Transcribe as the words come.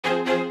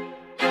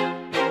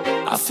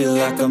I feel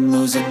like I'm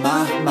losing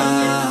my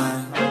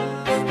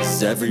mind.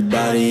 Is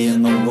everybody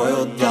in the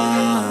world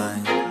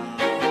blind?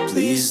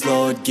 Please,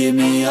 Lord, give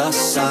me a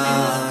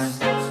sign,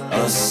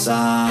 a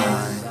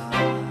sign.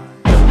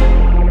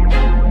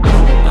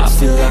 I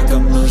feel like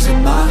I'm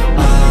losing my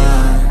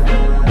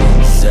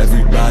mind. Is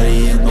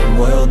everybody in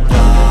the world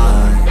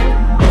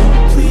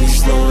blind?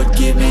 Please, Lord,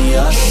 give me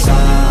a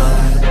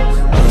sign,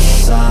 a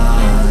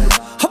sign.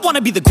 I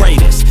wanna be the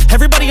greatest.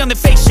 Everybody on the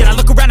fake shit. I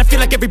look around and feel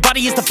like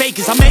everybody is the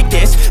fakest. I make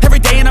this every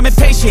day and I'm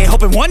impatient,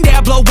 hoping one day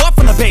I blow up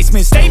from the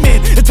basement.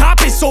 Statement, the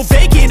top is so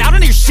vacant. I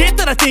don't hear shit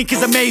that I think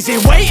is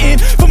amazing. Waiting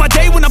for my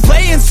day when I'm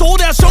playing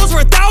sold out shows for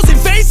 1,000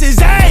 faces.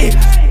 Hey,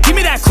 give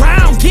me that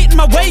crown, get in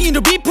my way and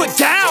to be put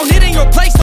down. It ain't your place.